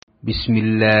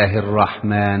বিসমিল্লাহির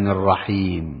রহমানির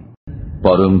রহিম।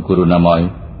 পরম করুণাময়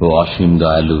ও অসীম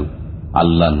দয়ালু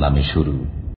আল্লাহর নামে শুরু।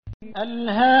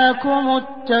 আলহাকুমুত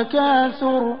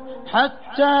তাকাসুর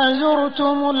হাত্তা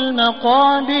যুরতুমুল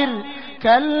মাকাবির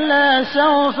কাল্লা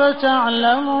সাওফা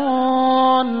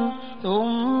তা'লামুন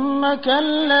থুম্মা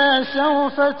কাল্লা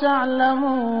সাওফা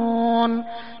তা'লামুন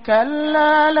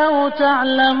কাল্লা লাউ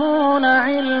তা'লামুনা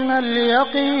ইলমাল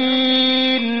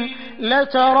ইয়াকিন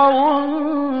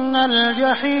লাতারাউন্নাল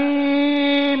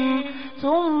জাহিম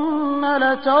ثم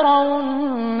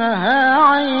لترونها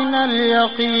عين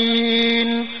اليقين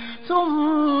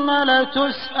ثم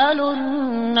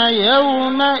لتسألن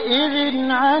يومئذ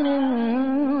عن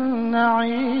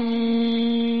النعيم।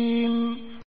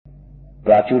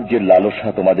 প্রাচুর্যের লালসা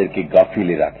তোমাদেরকে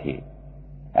গাফিলে রাখে,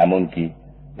 এমনকি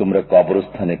তোমরা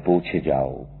কবরস্থানে পৌঁছে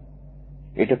যাও।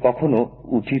 এটা কখনো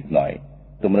উচিত নয়,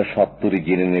 তোমরা সত্তরই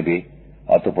জেনে নেবে,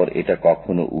 অতঃপর এটা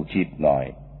কখনো উচিত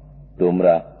নয়,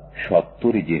 তোমরা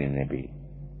সত্তরই জেনে নেবে।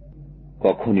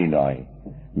 কখনই নয়,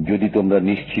 যদি তোমরা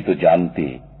নিশ্চিত জানতে,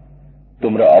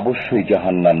 তোমরা অবশ্যই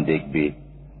জাহান্নাম দেখবে,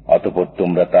 অতঃপর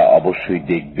তোমরা তা অবশ্যই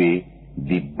দেখবে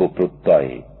দিব্য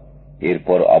প্রত্যয়ে।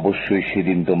 এরপর অবশ্যই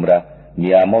সেদিন তোমরা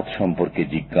নিয়ামত সম্পর্কে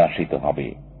জিজ্ঞাসিত হবে।